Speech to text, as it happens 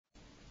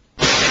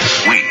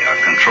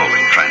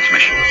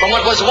from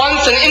what was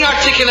once an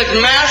inarticulate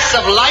mass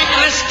of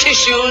lifeless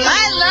tissues.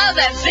 I love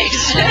that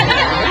station.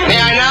 May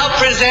I now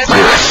present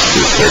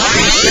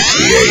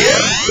 1360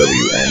 AM,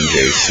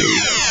 WNJC,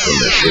 from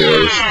the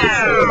shores of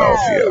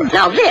Philadelphia.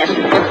 Now this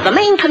is the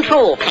main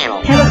control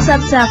panel. Hey, what's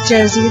up, South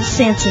Jersey? It's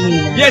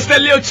Santonina. Yes,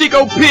 that little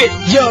Chico Pit.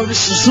 Yo,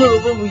 this is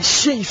Hood when we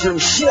see from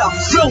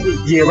South Philly.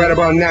 Yeah, right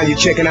about now you're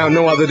checking out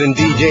no other than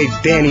DJ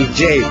Danny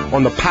J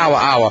on the Power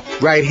Hour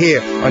right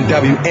here on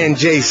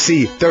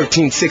WNJC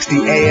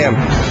 1360 AM.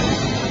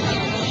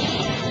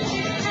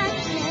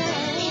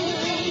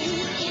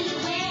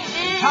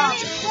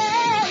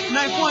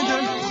 Ninth Wonder,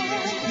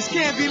 this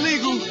can't be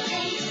legal.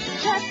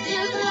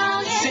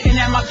 Sitting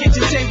at my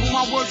kitchen table,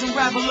 my words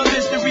unravel a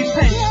mystery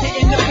pen.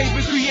 Hitting the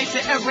paper creates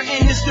an error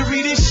in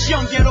history. This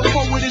young ghetto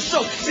poet is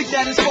so sick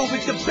that it's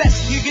phobic. The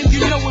best, you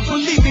know it,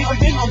 believe me,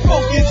 again I'm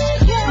focused.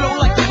 Flow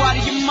like the out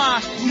of your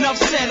mind. Enough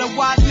said, a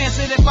wise man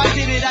said if I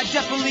did it, I'd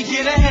definitely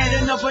get ahead.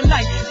 Another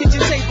night,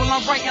 kitchen table,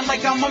 I'm writing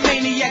like I'm a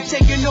maniac,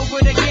 taking over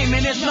the game,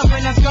 and there's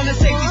nothing that's gonna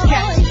save these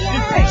cats.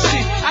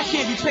 Impatient, I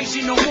can't be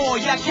patient no more.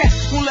 Y'all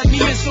cats won't let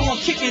me in, so I'm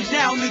kicking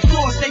down the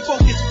door. Stay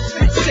focused,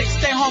 spit sick,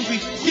 stay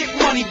hungry, get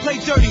money, play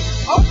dirty.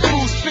 Up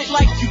rules, spit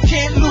like you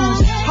can't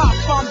lose. Hot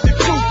from the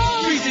truth,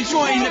 trees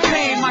enjoying the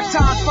pain. My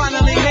time's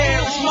finally here,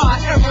 it's my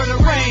era to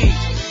reign.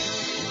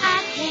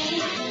 I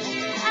came,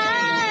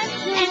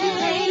 any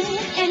place,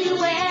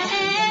 anywhere,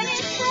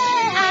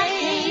 anytime. I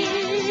came,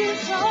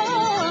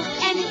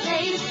 any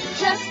place,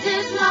 just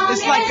as long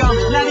it's like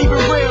I'm not even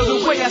real.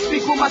 The way I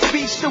speak with my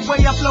speech, the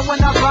way I flow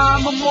when I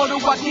rhyme,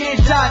 immortal, I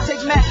can't die.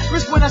 Take mad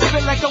risk when I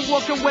spit like I'm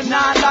walking with 9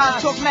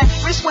 lives. Talk mad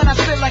risk when I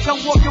spit like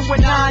I'm walking with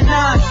 9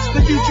 nines.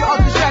 The future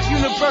of this rap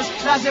universe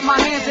lies in my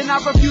hands, and I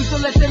refuse to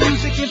let the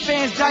music and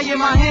fans die in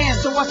my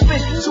hands. So I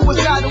spit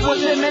suicide to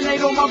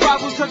eliminate all my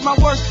rivals, cause my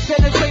words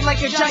penetrate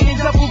like a giant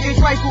double gauge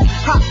rifle.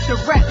 Hop, the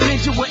rap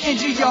ninja will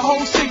injure your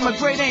whole sigma.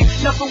 Great ain't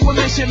nothing with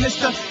mission,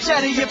 mister.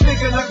 Shatter your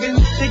figure looking.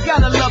 They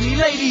gotta love me,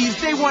 ladies.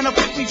 They wanna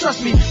pick me,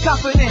 trust me.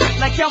 Confident,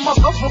 like I'm up,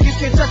 focus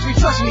can't touch me,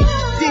 trust me.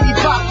 Diddy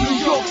Bop, New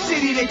York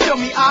City, they tell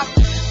me I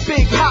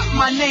Big Hop,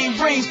 my name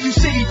reigns through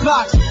city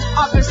blocks.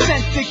 I've been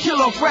sent to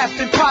kill off rap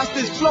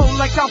imposters. Flow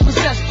like I'm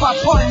possessed by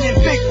Pun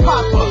and Big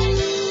Papa.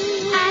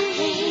 I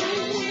came,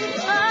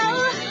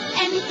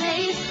 any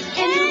place,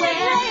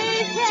 anywhere.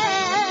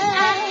 I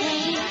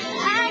came,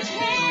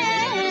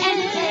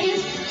 any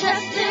place,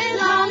 just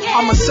as long as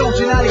I'm a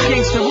soldier, not a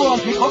gangster. I'm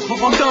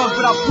thug,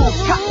 but I pull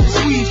cotton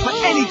squeeze for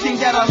anything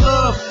that I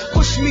love.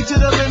 Push me to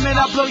the limit,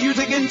 I blow you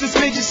to get into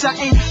smidges. I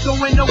ain't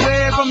going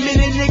nowhere, I'm in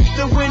it, nigga,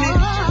 to win it.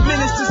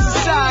 Menace to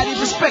society,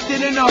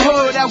 respected in the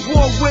hood. At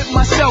war with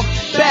myself,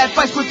 bad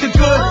fights with the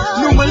good.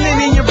 New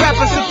millennium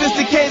rapper,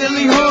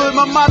 sophisticatedly hood.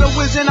 My motto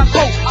is in a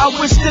quote, I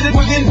wish that it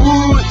was in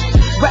wood.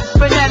 Rap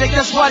fanatic,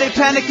 that's why they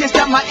panic, it's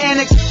not my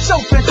annex. So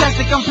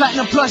fantastic, I'm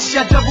platinum plus,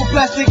 yeah, double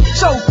plastic.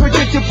 So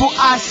predictable,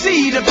 I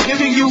see the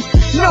giving you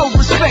no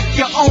respect,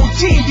 your own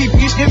team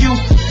give you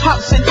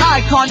hops and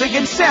icon,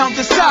 again sound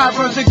the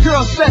siren, the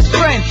girl's best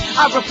friend.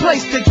 I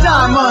replace the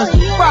diamonds,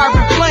 fire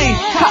and flame,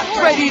 hot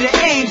ready to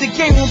aim, the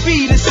game won't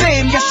be the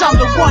same, yes I'm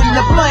the one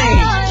to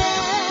blame.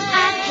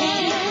 I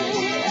came,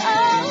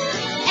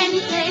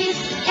 any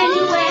place,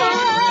 anywhere.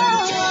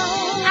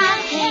 I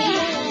came,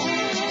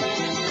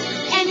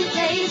 any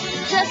place,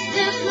 just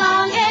as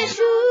long as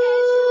you.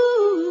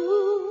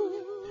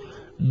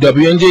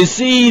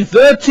 WNJC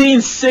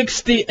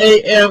 1360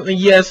 AM, and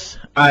yes,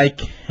 I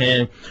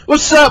can.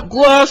 What's up,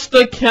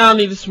 Gloucester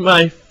County? This is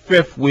my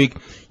 5th week.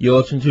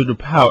 You're listening to the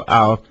Power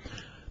Hour,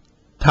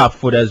 top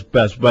 4 that's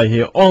best, right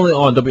here, only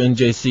on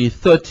WNJC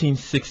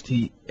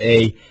 1360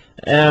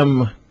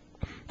 AM.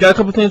 Got a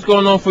couple things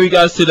going on for you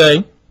guys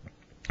today.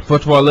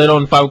 First of all, later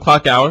on the 5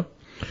 o'clock hour,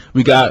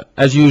 we got,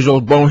 as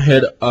usual,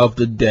 Bonehead of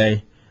the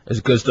Day.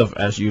 It's good stuff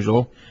as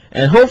usual.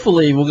 And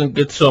hopefully we're going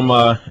to get some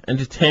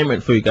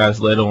entertainment for you guys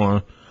later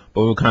on.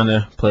 But we'll kind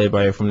of play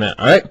by ear from that.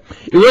 Alright?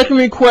 Your record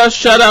request,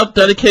 shout out,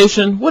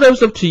 dedication,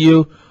 whatever's up to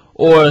you.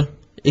 Or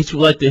if you'd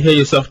like to hear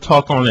yourself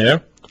talk on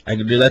air, I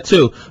can do that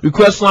too.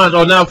 Request lines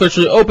are now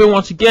officially open.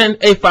 Once again,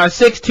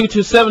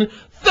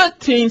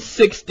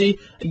 856-227-1360.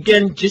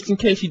 Again, just in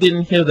case you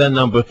didn't hear that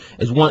number,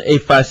 it's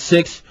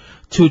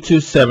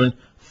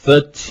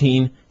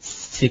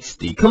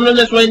 1-856-227-1360. Coming on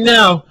this right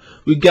now,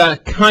 we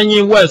got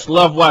Kanye West,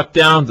 Love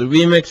Lockdown, the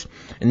remix.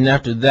 And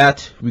after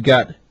that, we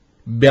got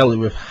Belly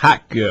with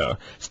Hot Girl.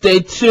 Stay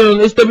tuned.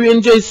 It's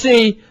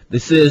WNJC.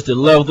 This is the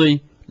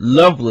lovely,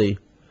 lovely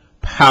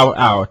Power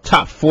Hour.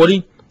 Top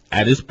 40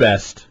 at its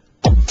best.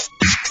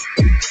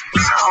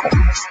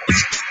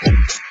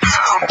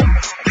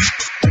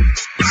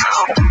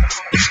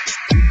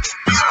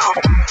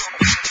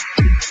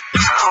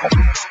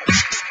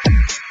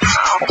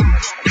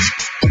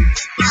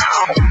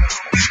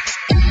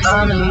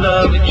 I'm in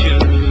love with you,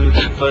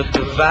 but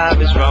the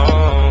vibe is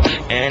wrong,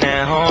 and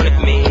it haunted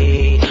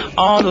me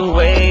all the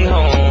way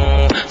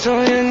home.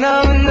 So you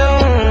never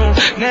know,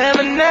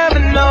 never know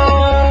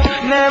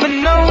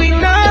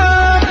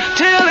enough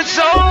till it's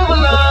over,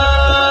 love.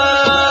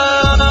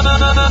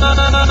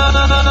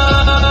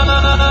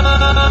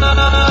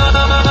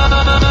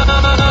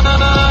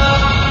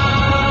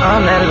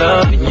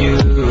 start loving you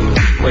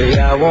way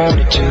I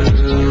wanted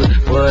to.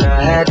 What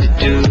I had to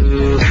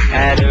do,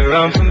 had to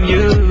run from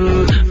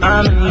you.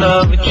 I'm in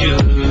love with you,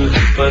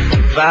 but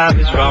the vibe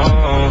is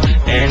wrong,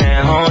 and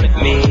it haunted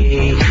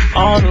me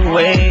all the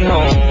way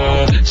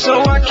home.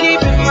 So I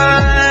keep in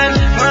mind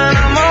when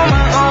I'm on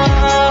my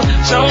own.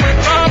 So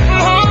if I'm from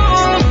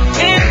home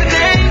in the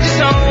danger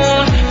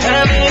zone,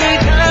 how many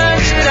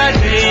times did I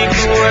take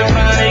before I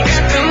finally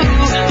got through?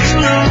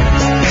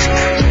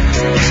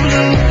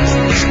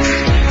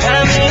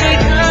 How many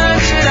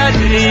times did I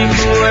take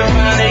before I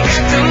finally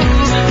got through?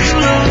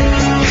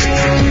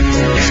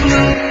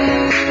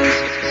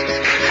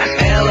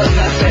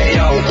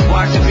 LFFAO,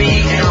 rock the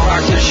beat and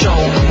rock the show.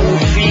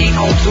 Move feet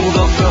onto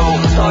the floor,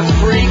 start to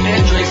freak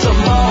and drink some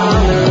more.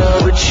 I'm in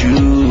love with you,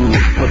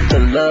 but the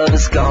love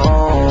is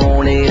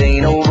gone. It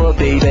ain't over,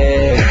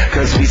 baby,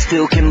 cause we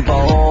still can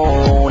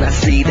bone. I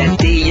see that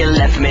day you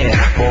left me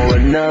for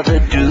another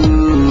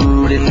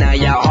dude, and now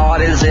your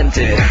heart is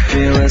empty,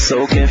 feeling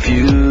so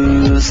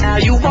confused. Now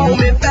you want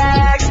me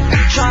back,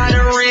 trying to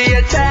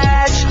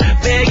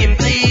reattach, begging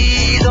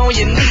please on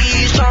your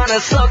knees, trying to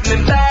suck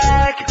me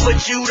back.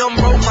 But you done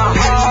broke my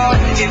heart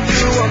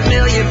into a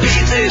million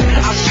pieces.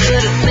 I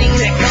should have seen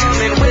it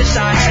coming, wish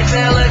I had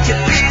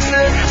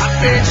telekinesis. I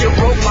said you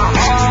broke my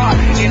heart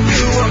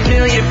into a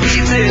million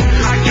pieces.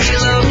 I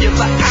can't love you,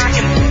 but I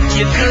can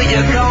you till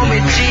you call me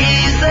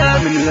Jesus.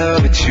 I'm in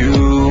love with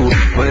you,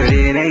 but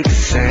it ain't the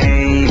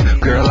same.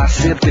 Girl, I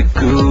sipped the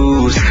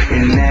goose,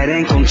 and that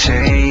ain't gon'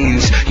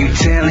 change. You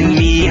telling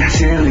me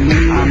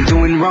I'm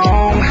doing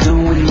wrong,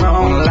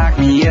 wanna lock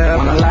me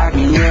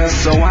up,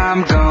 so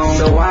I'm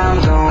gone,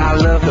 I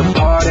love the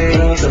party,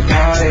 love the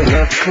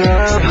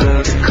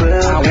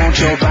club, I want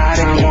your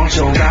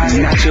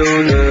body, not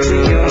your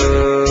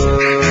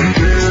love.